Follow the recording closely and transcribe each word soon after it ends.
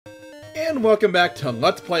And welcome back to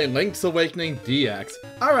Let's Play Link's Awakening DX.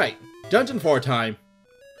 Alright, Dungeon 4 time.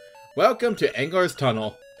 Welcome to Angler's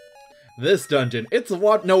Tunnel. This dungeon, it's the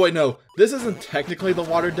water- no wait, no. This isn't technically the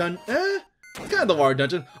water dungeon. It's kind of the water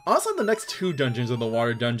dungeon. Also, the next two dungeons are the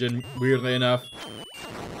water dungeon, weirdly enough.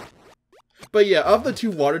 But yeah, of the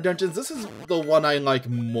two water dungeons, this is the one I like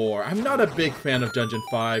more. I'm not a big fan of Dungeon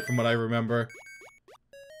 5, from what I remember.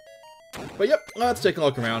 But yep, let's take a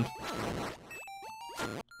look around.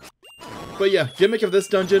 But yeah, gimmick of this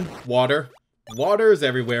dungeon, water. Water is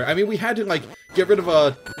everywhere. I mean, we had to, like, get rid of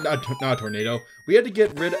a... Not a tornado. We had to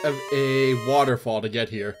get rid of a waterfall to get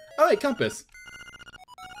here. Alright, compass.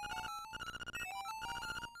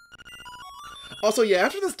 Also, yeah,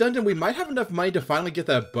 after this dungeon, we might have enough money to finally get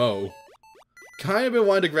that bow. Kind of been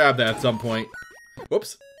wanting to grab that at some point.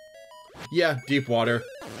 Whoops. Yeah, deep water.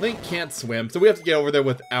 Link can't swim, so we have to get over there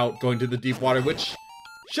without going to the deep water, which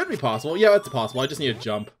should be possible. Yeah, it's possible. I just need to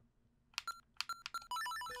jump.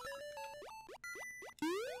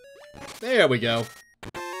 There we go.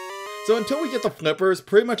 So until we get the flippers,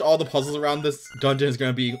 pretty much all the puzzles around this dungeon is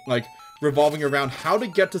going to be, like, revolving around how to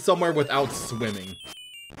get to somewhere without swimming.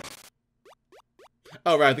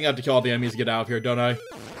 Oh, right, I think I have to kill all the enemies to get out of here, don't I?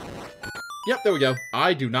 Yep, there we go.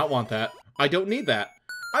 I do not want that. I don't need that.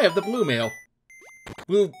 I have the blue mail.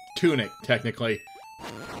 Blue tunic, technically.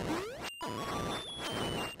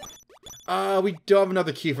 We don't have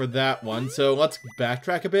another key for that one, so let's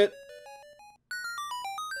backtrack a bit.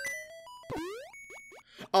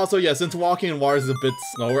 Also, yeah, since walking in water is a bit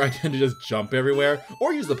slower, I tend to just jump everywhere,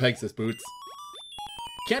 or use the Pegasus boots.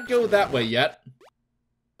 Can't go that way yet.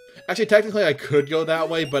 Actually, technically I could go that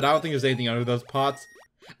way, but I don't think there's anything under those pots.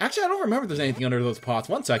 Actually, I don't remember if there's anything under those pots.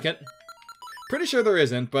 One second. Pretty sure there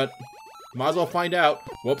isn't, but might as well find out.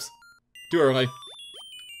 Whoops. Too early.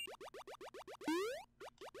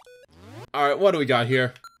 Alright, what do we got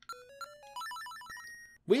here?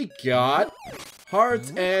 We got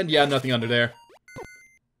hearts and, yeah, nothing under there.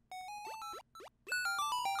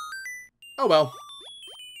 Oh well.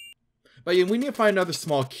 But yeah, we need to find another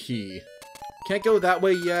small key. Can't go that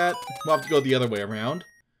way yet. We'll have to go the other way around.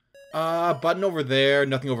 Button over there,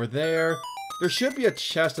 nothing over there. There should be a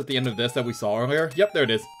chest at the end of this that we saw earlier. Yep, there it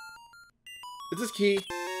is. Is this key?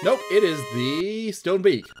 Nope, it is the stone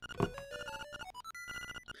beak.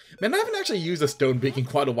 Man, I haven't actually used a stone beak in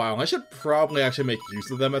quite a while. I should probably actually make use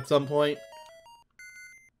of them at some point.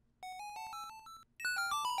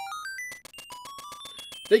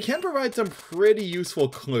 They can provide some pretty useful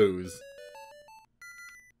clues.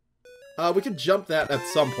 We could jump that at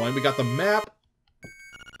some point. We got the map.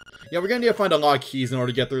 Yeah, we're gonna need to find a lot of keys in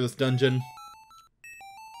order to get through this dungeon.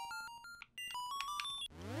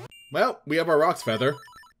 Well, we have our Roc's Feather.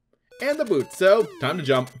 And the boots, so time to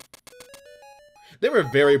jump. They were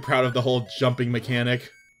very proud of the whole jumping mechanic.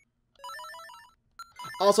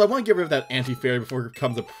 Also, I want to get rid of that anti-fairy before it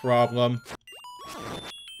becomes a problem.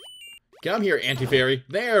 Come here, anti-fairy.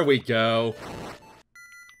 There we go.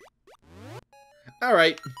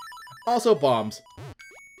 Alright. Also, bombs.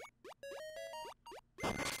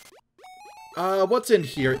 What's in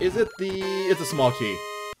here? Is it the... It's a small key.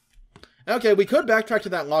 Okay, we could backtrack to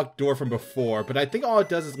that locked door from before, but I think all it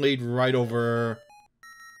does is lead right over...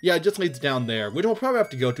 Yeah, it just leads down there, which we'll probably have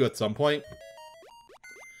to go to at some point.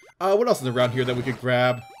 What else is around here that we could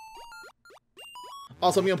grab?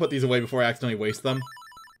 Also, I'm gonna put these away before I accidentally waste them.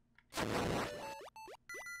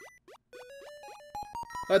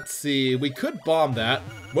 Let's see, we could bomb that.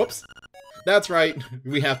 Whoops. That's right,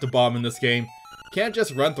 we have to bomb in this game. Can't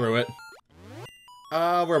just run through it. Where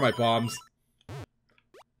are my bombs?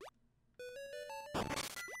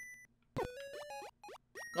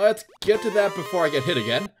 Let's get to that before I get hit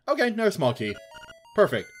again. Okay, another small key.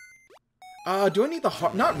 Perfect. Do I need the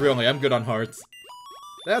heart? Not really, I'm good on hearts.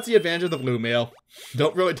 That's the advantage of the blue mail.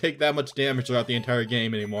 Don't really take that much damage throughout the entire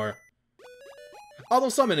game anymore. Although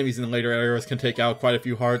some enemies in the later areas can take out quite a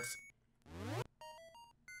few hearts.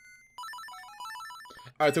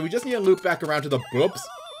 Alright, so we just need to loop back around to the... Whoops.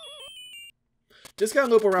 Just gotta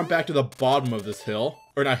loop around back to the bottom of this hill.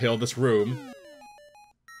 Or not hill, this room.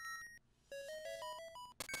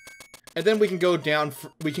 And then we can go down...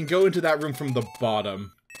 We can go into that room from the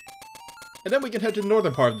bottom. And then we can head to the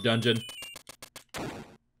northern part of the dungeon.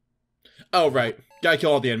 Oh, right. Gotta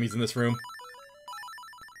kill all the enemies in this room.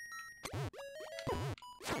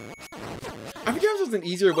 I forget if there's an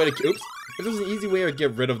easier way to... Oops. If there's an easy way to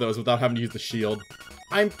get rid of those without having to use the shield.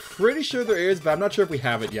 I'm pretty sure there is, but I'm not sure if we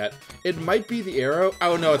have it yet. It might be the arrow.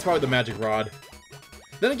 Oh no, it's probably the magic rod.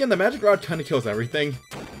 Then again, the magic rod kind of kills everything.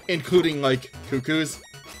 Including, like, cuckoos.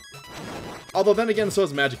 Although then again, so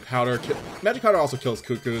is magic powder. Magic powder also kills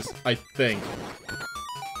cuckoos, I think.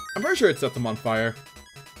 I'm pretty sure it sets them on fire.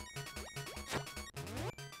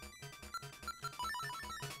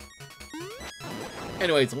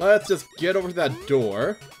 Anyways, let's just get over to that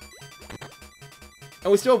door.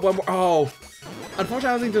 And we still have one more. Oh, unfortunately,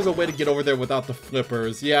 I don't think there's a way to get over there without the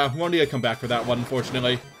flippers. Yeah, we'll need to come back for that one,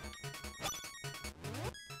 unfortunately.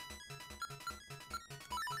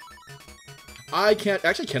 I can't.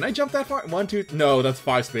 Actually, can I jump that far? 1, 2. No, that's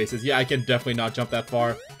 5 spaces. Yeah, I can definitely not jump that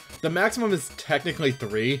far. The maximum is technically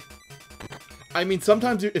 3. I mean,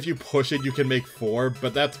 sometimes if you push it, you can make 4,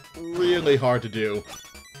 but that's really hard to do.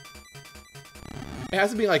 It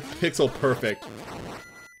has to be like pixel perfect.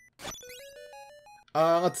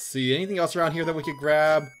 Let's see. Anything else around here that we could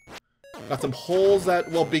grab? Got some holes that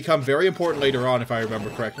will become very important later on, if I remember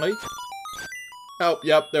correctly. Oh,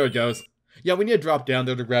 yep, there it goes. Yeah, we need to drop down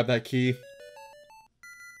there to grab that key.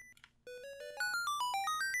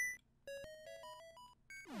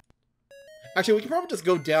 Actually, we can probably just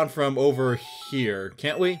go down from over here,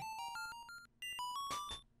 can't we?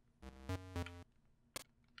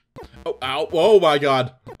 Oh, ow. Oh my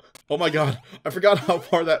god. Oh my god. I forgot how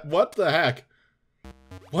far that... What the heck?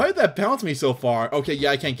 Why did that bounce me so far? Okay,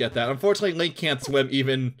 yeah, I can't get that. Unfortunately, Link can't swim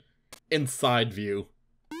even inside view.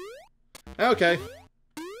 Okay.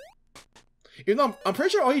 Even though I'm pretty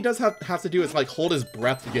sure all he does have to do is, like, hold his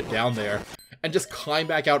breath to get down there. And just climb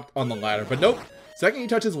back out on the ladder. But nope. Second he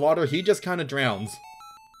touches water, he just kind of drowns.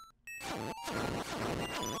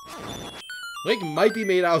 Link might be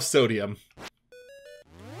made out of sodium.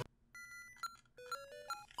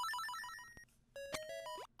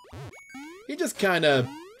 He just kind of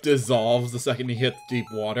dissolves the second he hits deep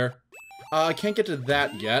water. I can't get to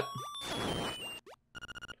that yet.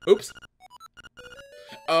 Oops.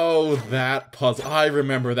 Oh, that puzzle. I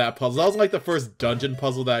remember that puzzle. That was like the first dungeon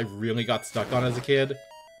puzzle that I really got stuck on as a kid.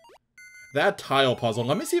 That tile puzzle.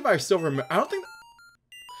 Let me see if I still remember. I don't think...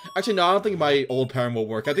 Actually, no, I don't think my old pattern will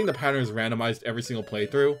work. I think the pattern is randomized every single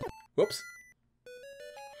playthrough. Whoops.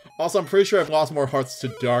 Also, I'm pretty sure I've lost more hearts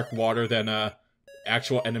to dark water than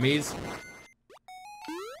actual enemies.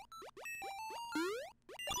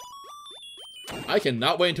 I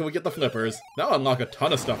cannot wait until we get the flippers. That'll unlock a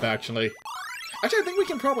ton of stuff, actually. Actually, I think we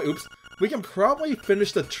can probably... Oops. We can probably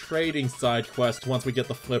finish the trading side quest once we get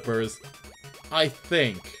the flippers. I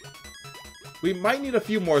think. We might need a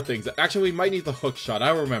few more things. Actually, we might need the hook shot. I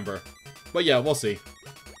don't remember. But yeah, we'll see.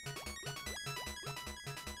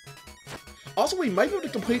 Also, we might be able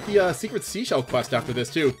to complete the secret seashell quest after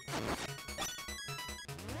this, too.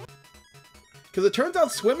 Because it turns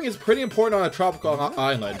out swimming is pretty important on a tropical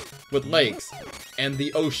island with lakes and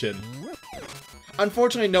the ocean.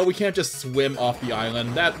 Unfortunately, no, we can't just swim off the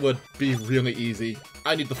island. That would be really easy.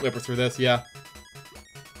 I need the flippers for this, yeah.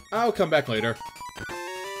 I'll come back later.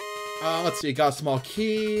 Let's see, got a small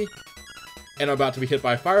key. And I'm about to be hit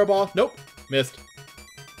by a fireball. Nope, missed.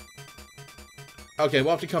 Okay,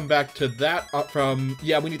 we'll have to come back to that from...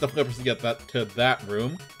 Yeah, we need the flippers to get that to that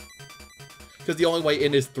room. Because the only way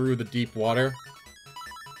in is through the deep water.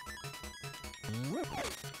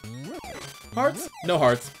 Hearts? No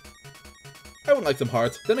hearts. I would like some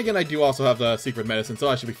hearts. Then again, I do also have the secret medicine, so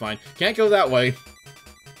I should be fine. Can't go that way.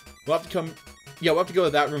 We'll have to come... Yeah, we'll have to go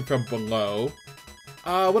to that room from below.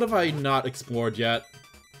 What have I not explored yet?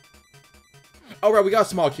 Oh, right, we got a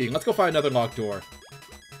small key. Let's go find another locked door.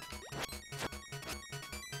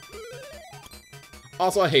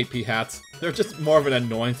 Also, I hate P-hats. They're just more of an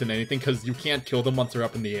annoyance than anything, because you can't kill them once they're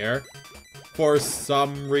up in the air. For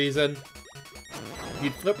some reason.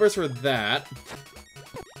 Need flippers for that.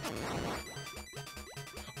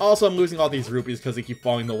 Also, I'm losing all these rupees because they keep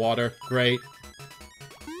falling in the water. Great.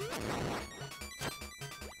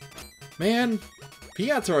 Man,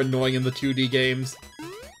 P-hats are annoying in the 2D games.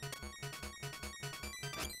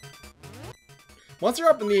 Once they're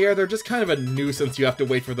up in the air, they're just kind of a nuisance. You have to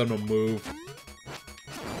wait for them to move.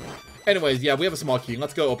 Anyways, yeah, we have a small key.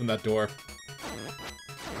 Let's go open that door.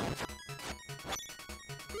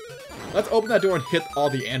 Let's open that door and hit all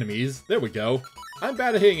the enemies. There we go. I'm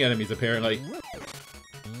bad at hitting enemies, apparently.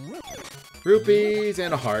 Rupees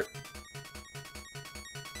and a heart.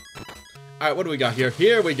 Alright, what do we got here?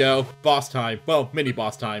 Here we go. Boss time. Well, mini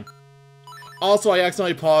boss time. Also, I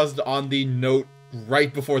accidentally paused on the note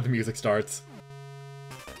right before the music starts.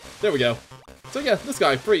 There we go. So yeah, this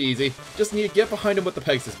guy, pretty easy. Just need to get behind him with the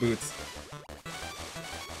Pegasus boots.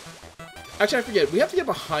 Actually, I forget. We have to get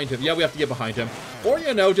behind him. Yeah, we have to get behind him. Or,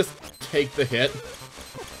 you know, just take the hit.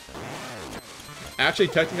 Actually,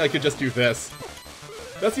 technically, I could just do this.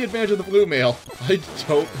 That's the advantage of the blue mail. I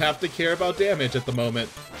don't have to care about damage at the moment.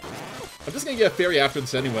 I'm just gonna get a fairy after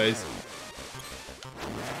this anyways.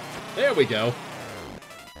 There we go.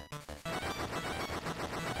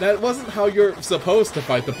 That wasn't how you're supposed to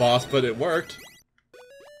fight the boss, but it worked.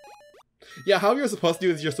 Yeah, how you're supposed to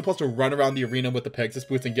do is you're supposed to run around the arena with the Pegasus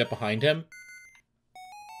boots and get behind him.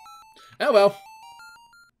 Oh well.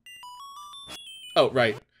 Oh,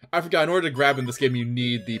 right. I forgot, in order to grab in this game, you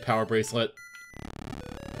need the power bracelet.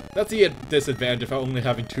 That's the disadvantage of only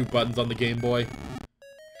having 2 buttons on the Game Boy.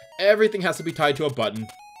 Everything has to be tied to a button.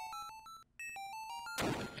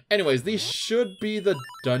 Anyways, these should be the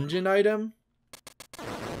dungeon item.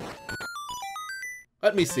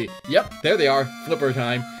 Let me see. Yep, there they are. Flipper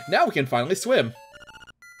time. Now we can finally swim.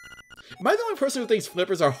 Am I the only person who thinks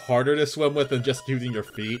flippers are harder to swim with than just using your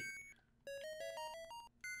feet?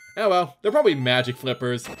 Oh well, they're probably magic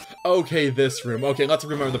flippers. Okay, this room. Okay, let's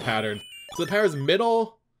remember the pattern. So the pattern is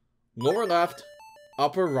middle, lower left,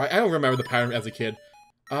 upper right. I don't remember the pattern as a kid.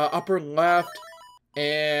 Upper left,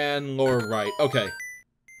 and lower right. Okay.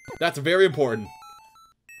 That's very important.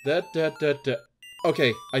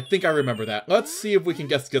 Okay, I think I remember that. Let's see if we can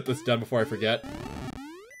get this done before I forget.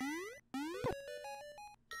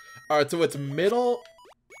 Alright, so it's middle.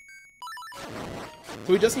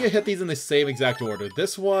 So we just need to hit these in the same exact order.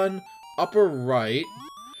 This one, upper right.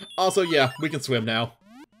 Also, yeah, we can swim now.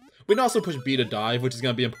 We can also push B to dive, which is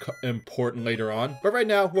going to be important later on. But right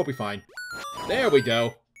now, we'll be fine. There we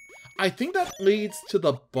go. I think that leads to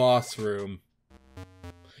the boss room.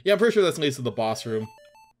 Yeah, I'm pretty sure this leads to the boss room.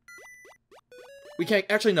 We can't...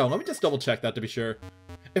 Actually, no. Let me just double check that to be sure.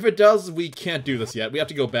 If it does, we can't do this yet. We have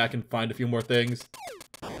to go back and find a few more things.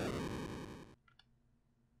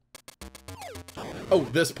 Oh,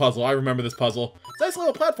 this puzzle. I remember this puzzle. It's a nice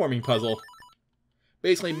little platforming puzzle.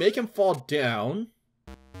 Basically, make him fall down.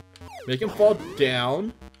 Make him fall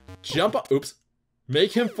down. Jump up. Oops.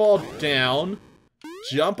 Make him fall down.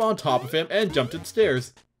 Jump on top of him and jump to the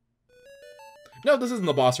stairs. No, this isn't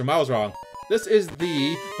the boss room. I was wrong. This is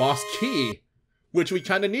the boss key, which we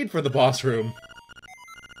kind of need for the boss room.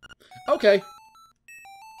 Okay.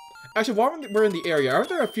 Actually, while we're in the area, aren't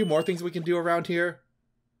there a few more things we can do around here?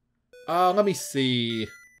 Let me see.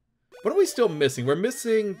 What are we still missing? We're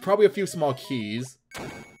missing probably a few small keys.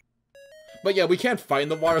 But yeah, we can't fight in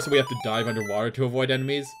the water, so we have to dive underwater to avoid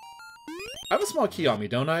enemies. I have a small key on me,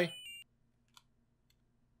 don't I?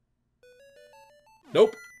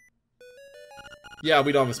 Nope. Yeah,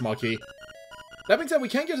 we don't have a small key. That being said, we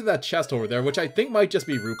can't get to that chest over there, which I think might just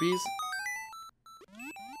be rupees.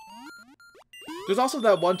 There's also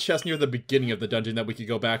that one chest near the beginning of the dungeon that we could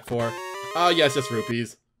go back for. Yeah, it's just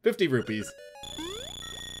rupees. 50 rupees.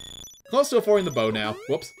 Close to affording the bow now.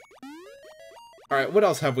 Whoops. Alright, what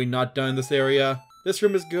else have we not done in this area? This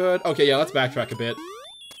room is good. Okay, yeah, let's backtrack a bit.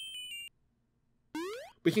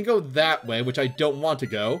 We can go that way, which I don't want to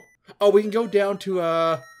go. Oh, we can go down to,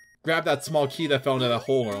 grab that small key that fell into that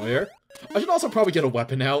hole earlier. I should also probably get a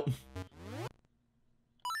weapon out.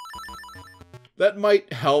 That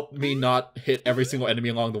might help me not hit every single enemy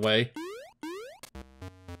along the way.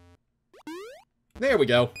 There we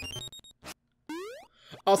go.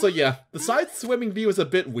 Also, yeah, the side swimming view is a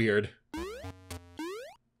bit weird.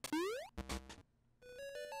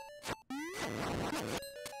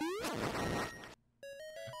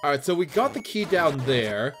 Alright, so we got the key down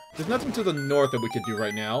there. There's nothing to the north that we could do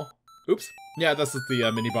right now. Oops. Yeah, this is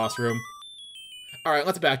the mini-boss room. Alright,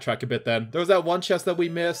 let's backtrack a bit then. There was that one chest that we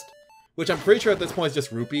missed, which I'm pretty sure at this point is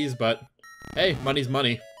just rupees, but hey, money's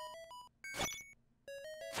money.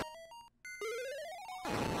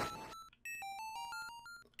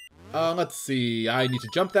 Let's see. I need to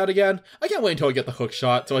jump that again. I can't wait until I get the hook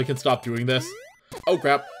shot so I can stop doing this. Oh,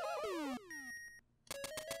 crap.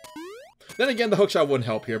 Then again, the hookshot wouldn't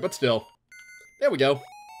help here, but still. There we go.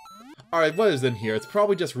 Alright, what is in here? It's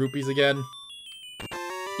probably just rupees again.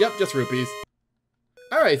 Yep, just rupees.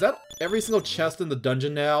 Alright, is that every single chest in the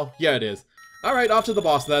dungeon now? Yeah, it is. Alright, off to the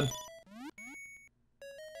boss then.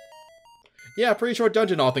 Yeah, pretty short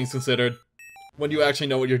dungeon, all things considered. When you actually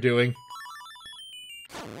know what you're doing.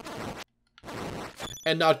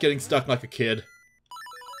 And not getting stuck like a kid.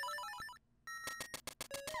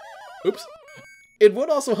 Oops. It would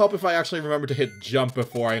also help if I actually remembered to hit jump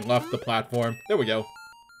before I left the platform. There we go.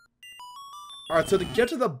 Alright, so to get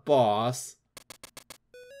to the boss...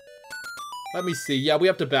 Let me see. Yeah, we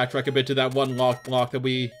have to backtrack a bit to that one locked block that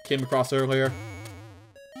we came across earlier.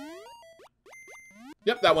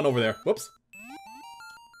 Yep, that one over there. Whoops.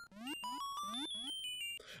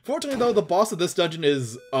 Fortunately, though, the boss of this dungeon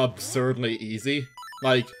is absurdly easy.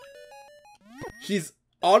 Like, he's...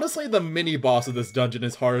 Honestly, the mini-boss of this dungeon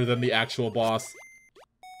is harder than the actual boss.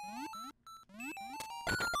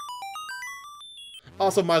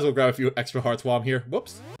 Also, might as well grab a few extra hearts while I'm here.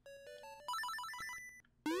 Whoops.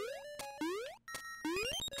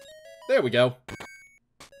 There we go.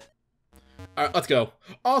 Alright, let's go.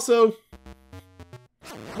 Also,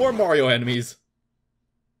 more Mario enemies.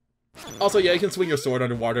 Also, yeah, you can swing your sword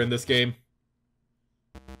underwater in this game.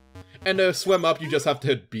 And to swim up, you just have to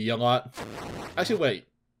hit B a lot. Actually, wait.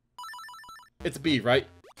 It's B, right?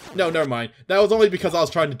 No, never mind. That was only because I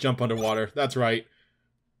was trying to jump underwater. That's right.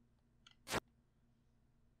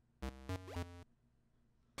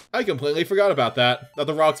 I completely forgot about that. That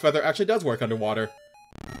the Roc's Feather actually does work underwater.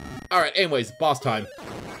 Alright, anyways, boss time.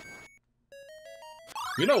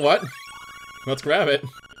 You know what? Let's grab it.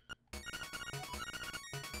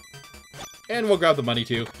 And we'll grab the money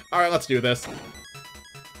too. Alright, let's do this.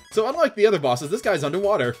 So unlike the other bosses, this guy's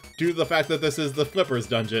underwater, due to the fact that this is the Flippers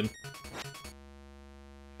dungeon.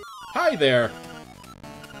 Hi there!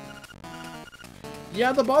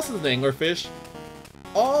 Yeah, the boss is an anglerfish.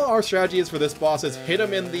 All our strategy is for this boss is hit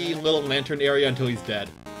him in the little lantern area until he's dead.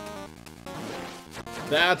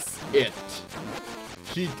 That's it.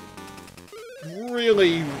 He...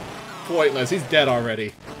 really pointless. He's dead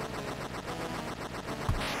already.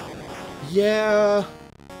 Yeah...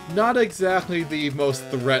 not exactly the most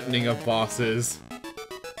threatening of bosses.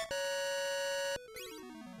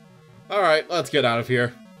 Alright, let's get out of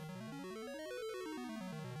here.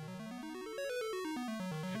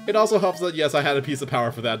 It also helps that, yes, I had a piece of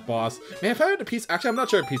power for that boss. Man, if I had a piece... actually, I'm not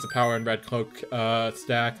sure a piece of power in Red Cloak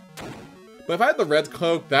stack. But if I had the Red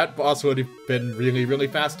Cloak, that boss would have been really, really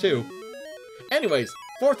fast too. Anyways,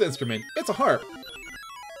 fourth instrument. It's a harp.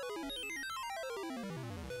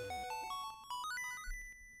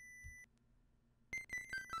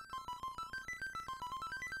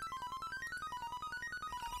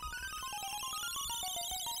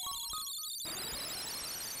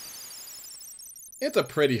 It's a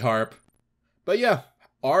pretty harp. But yeah,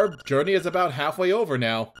 our journey is about halfway over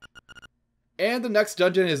now. And the next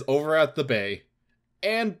dungeon is over at the bay.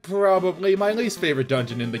 And probably my least favorite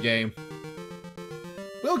dungeon in the game.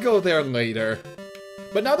 We'll go there later.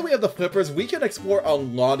 But now that we have the Flippers, we can explore a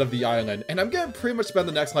lot of the island. And I'm gonna pretty much spend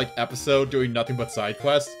the next, episode doing nothing but side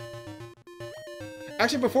quests.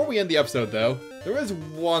 Actually, before we end the episode, though, there is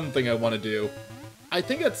one thing I want to do. I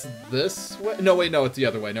think it's this way? No, wait, no, it's the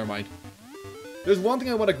other way. Never mind. There's one thing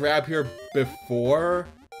I want to grab here before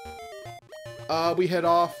we head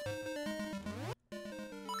off.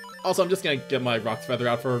 Also, I'm just gonna get my Roc's Feather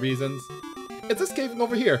out for reasons. It's this cave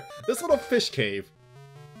over here. This little fish cave.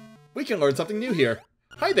 We can learn something new here.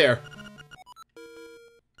 Hi there!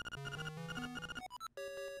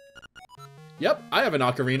 Yep, I have an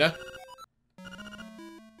ocarina.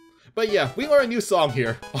 But yeah, we learn a new song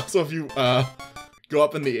here. Also, if you, go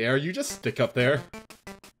up in the air, you just stick up there.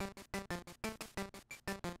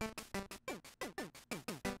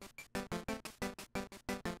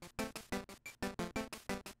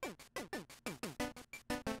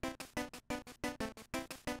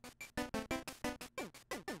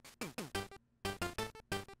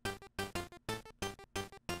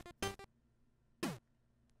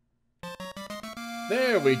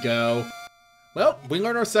 There we go. Well, we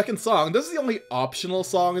learn our second song. This is the only optional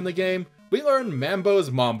song in the game. We learn Mambo's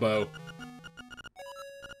Mambo.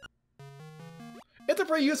 It's a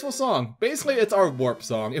pretty useful song. Basically, it's our warp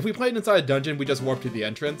song. If we played inside a dungeon, we just warp to the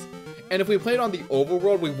entrance. And if we played on the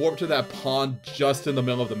overworld, we warp to that pond just in the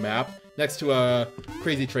middle of the map, next to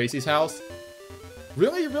Crazy Tracy's house.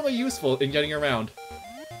 Really, really useful in getting around.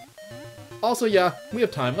 Also, yeah, we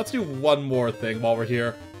have time. Let's do one more thing while we're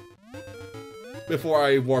here, before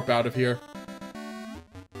I warp out of here.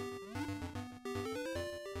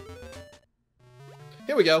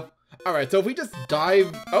 Here we go. Alright, so if we just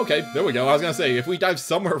dive... okay, there we go. I was gonna say, if we dive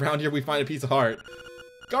somewhere around here, we find a piece of heart.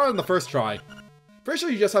 Got it on the first try. Pretty sure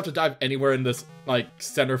you just have to dive anywhere in this,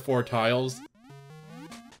 center 4 tiles.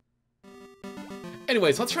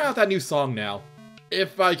 Anyways, let's try out that new song now.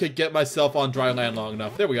 If I could get myself on dry land long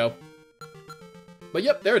enough. There we go. But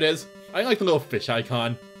yep, there it is. I like the little fish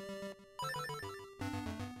icon.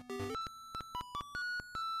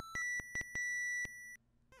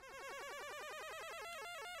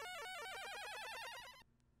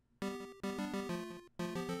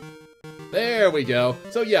 There we go.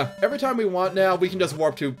 So yeah, every time we want now, we can just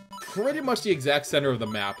warp to pretty much the exact center of the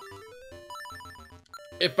map.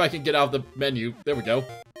 If I can get out of the menu. There we go.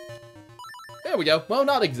 There we go. Well,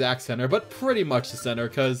 not exact center, but pretty much the center,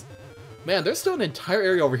 because, man, there's still an entire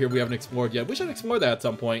area over here we haven't explored yet. We should explore that at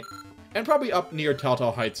some point. And probably up near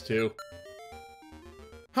Telltale Heights, too.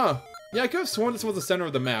 Huh. Yeah, I could have sworn this was the center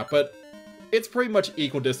of the map, but it's pretty much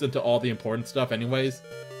equidistant to all the important stuff anyways.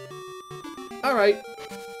 Alright.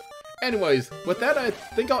 Anyways, with that, I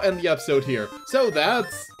think I'll end the episode here. So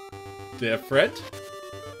that's... different.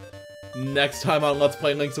 Next time on Let's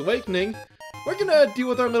Play Link's Awakening, we're gonna deal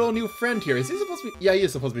with our little new friend here. Is he supposed to be? Yeah, he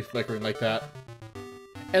is supposed to be flickering like that.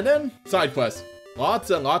 And then, side quests. Lots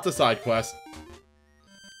and lots of side quests.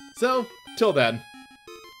 So, till then.